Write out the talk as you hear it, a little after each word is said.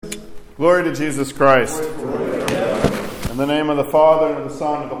Glory to Jesus Christ. In the name of the Father, and of the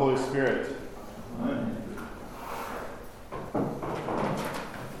Son, and of the Holy Spirit. Amen.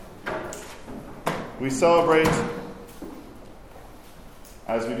 We celebrate,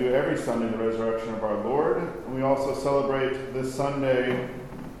 as we do every Sunday, the resurrection of our Lord. And we also celebrate this Sunday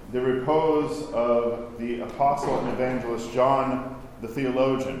the repose of the apostle and evangelist John the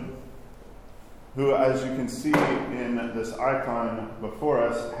theologian, who, as you can see in this icon before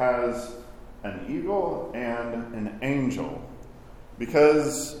us, has an eagle and an angel.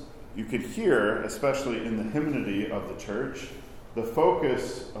 Because you could hear, especially in the hymnody of the church, the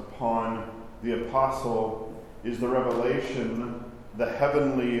focus upon the apostle is the revelation, the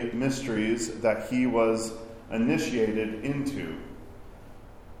heavenly mysteries that he was initiated into.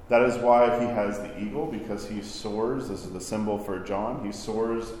 That is why he has the eagle, because he soars. This is the symbol for John. He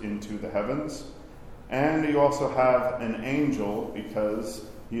soars into the heavens. And you also have an angel because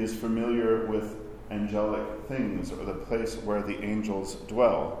he is familiar with angelic things, or the place where the angels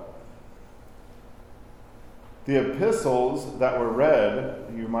dwell. The epistles that were read,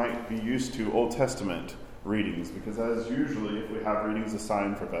 you might be used to Old Testament readings, because as usually, if we have readings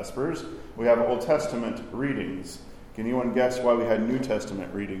assigned for Vespers, we have Old Testament readings. Can anyone guess why we had New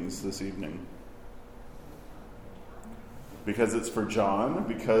Testament readings this evening? Because it's for John,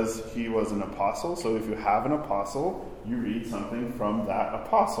 because he was an apostle. So if you have an apostle, you read something from that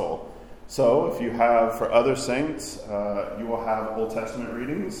apostle. So if you have, for other saints, you will have Old Testament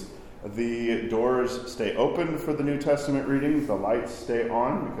readings. The doors stay open for the New Testament readings. The lights stay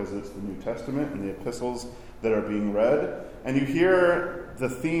on because it's the New Testament and the epistles that are being read. And you hear the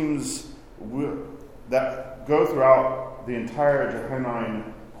themes that go throughout the entire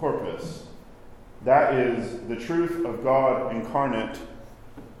Johannine corpus. That is the truth of God incarnate,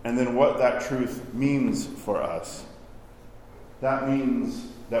 and then what that truth means for us. That means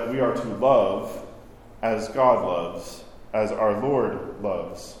that we are to love as God loves, as our Lord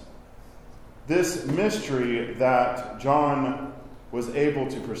loves. This mystery that John was able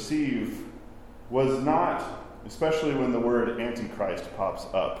to perceive was not, especially when the word Antichrist pops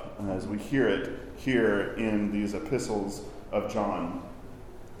up, and as we hear it here in these epistles of John.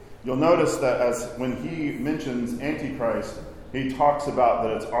 You'll notice that as when he mentions Antichrist, he talks about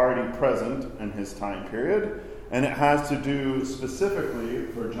that it's already present in his time period, and it has to do specifically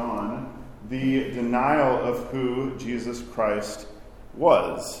for John the denial of who Jesus Christ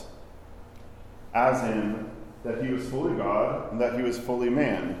was, as in that he was fully God and that he was fully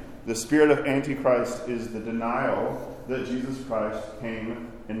man. The spirit of Antichrist is the denial that Jesus Christ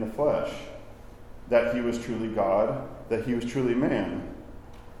came in the flesh, that he was truly God, that he was truly man.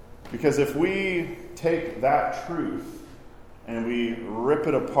 Because if we take that truth and we rip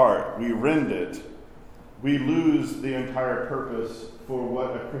it apart, we rend it, we lose the entire purpose for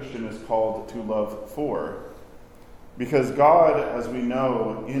what a Christian is called to love for. Because God, as we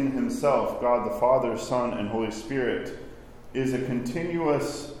know in himself, God the Father, Son, and Holy Spirit, is a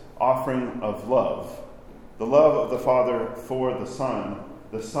continuous offering of love. The love of the Father for the Son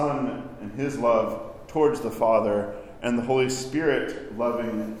and his love towards the Father, and the Holy Spirit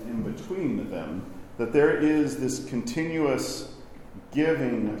loving in between them. That there is this continuous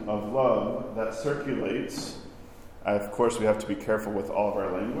giving of love that circulates. Of course, we have to be careful with all of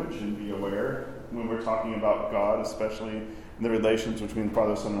our language and be aware when we're talking about God, especially in the relations between the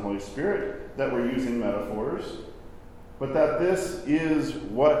Father, Son, and Holy Spirit, that we're using metaphors. But that this is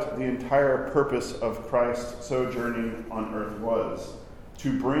what the entire purpose of Christ's sojourning on earth was,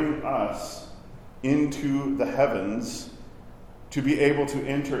 to bring us into the heavens, to be able to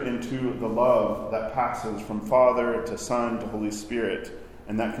enter into the love that passes from Father to Son to Holy Spirit,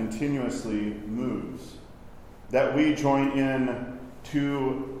 and that continuously moves. That we join in to,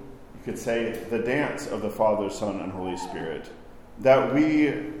 you could say, the dance of the Father, Son, and Holy Spirit. That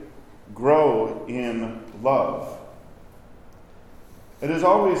we grow in love. It is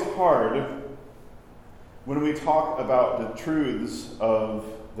always hard when we talk about the truths of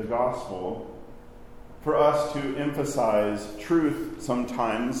the gospel for us to emphasize truth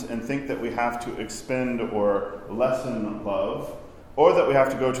sometimes and think that we have to expend or lessen love, or that we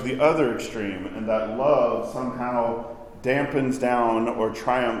have to go to the other extreme and that love somehow dampens down or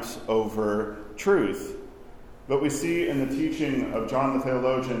triumphs over truth. But we see in the teaching of John the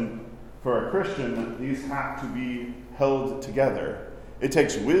theologian, for a Christian, these have to be held together. It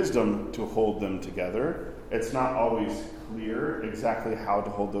takes wisdom to hold them together. It's not always clear exactly how to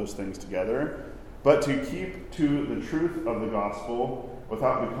hold those things together. But to keep to the truth of the gospel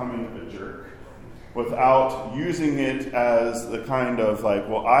without becoming a jerk, without using it as the kind of like,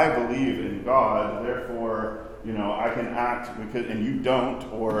 well, I believe in God, therefore, I can act because, and you don't,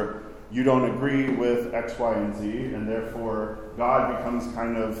 or you don't agree with X, Y, and Z, and therefore God becomes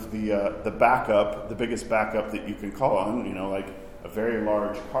kind of the backup, the biggest backup that you can call on, like a very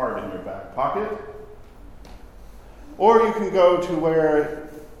large card in your back pocket. Or you can go to where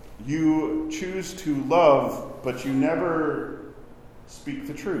you choose to love, but you never speak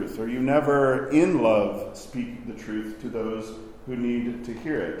the truth, or you never, in love, speak the truth to those who need to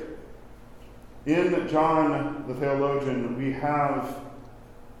hear it. In John the theologian, we have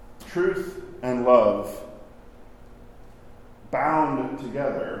truth and love bound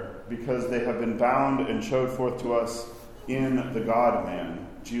together because they have been bound and showed forth to us in the God-man,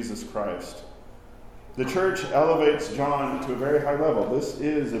 Jesus Christ. The church elevates John to a very high level. This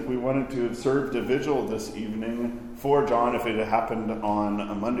is, if we wanted to have served a vigil this evening for John, if it had happened on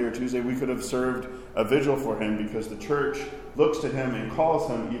a Monday or Tuesday, we could have served a vigil for him because the church looks to him and calls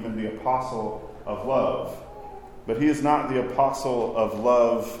him even the apostle of love. But he is not the apostle of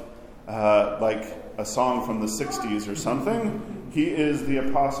love like a song from the 60s or something. He is the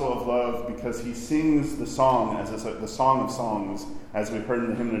apostle of love because he sings the song, as it's the Song of Songs, as we heard in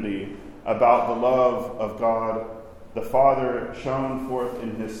the hymnody, about the love of God, the Father shown forth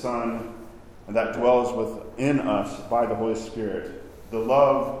in his Son, and that dwells within us by the Holy Spirit. The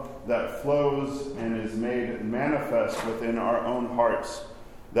love that flows and is made manifest within our own hearts,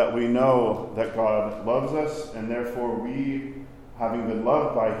 that we know that God loves us, and therefore we, having been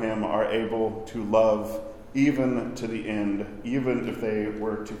loved by him, are able to love even to the end, even if they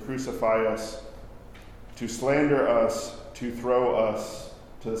were to crucify us, to slander us, to throw us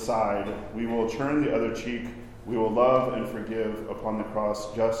to the side. We will turn the other cheek. We will love and forgive upon the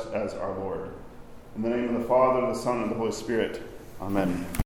cross, just as our Lord. In the name of the Father, the Son, and the Holy Spirit. Amen.